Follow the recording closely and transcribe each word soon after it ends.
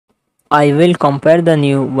I will compare the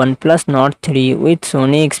new OnePlus Nord 3 with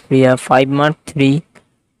Sony Xperia 5 Mark III.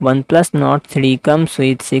 OnePlus Nord 3 comes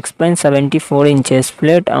with 6.74 inches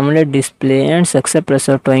flat AMOLED display and success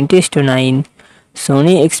ratio 20:9.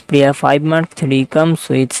 Sony Xperia 5 Mark III comes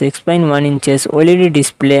with 6.1 inches OLED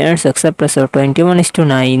display and success ratio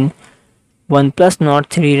 21:9. OnePlus Nord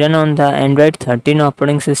 3 run on the Android 13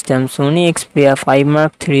 operating system. Sony Xperia 5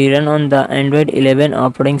 Mark III run on the Android 11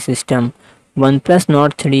 operating system. OnePlus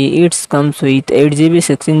Nord 3 it comes with 8GB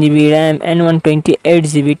 16GB RAM and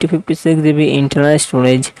 128GB 256GB internal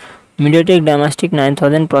storage. MediaTek Dimensity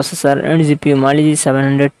 9000 processor and GPU mileage is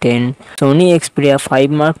 710. Sony Xperia 5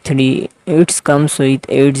 Mark III it comes with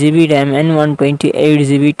 8GB RAM and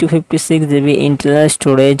 128GB 256GB internal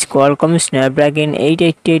storage. Qualcomm Snapdragon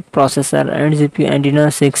 888 processor and GPU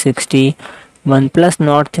Adreno 660. OnePlus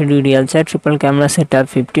Nord 3 real set triple camera setup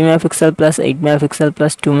 50 MP plus 8 MP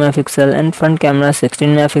plus 2 MP and front camera 16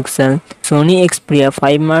 MP. Sony Xperia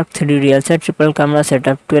 5 Mark III real set triple camera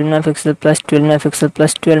setup 12 MP plus 12 MP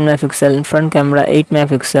plus 12 MP and front camera 8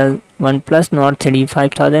 MP. OnePlus Nord 3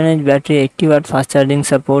 5000 mAh battery 80W fast charging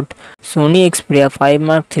support. Sony Xperia 5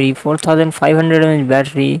 Mark III 4500 mAh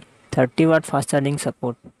battery 30W fast charging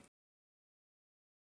support.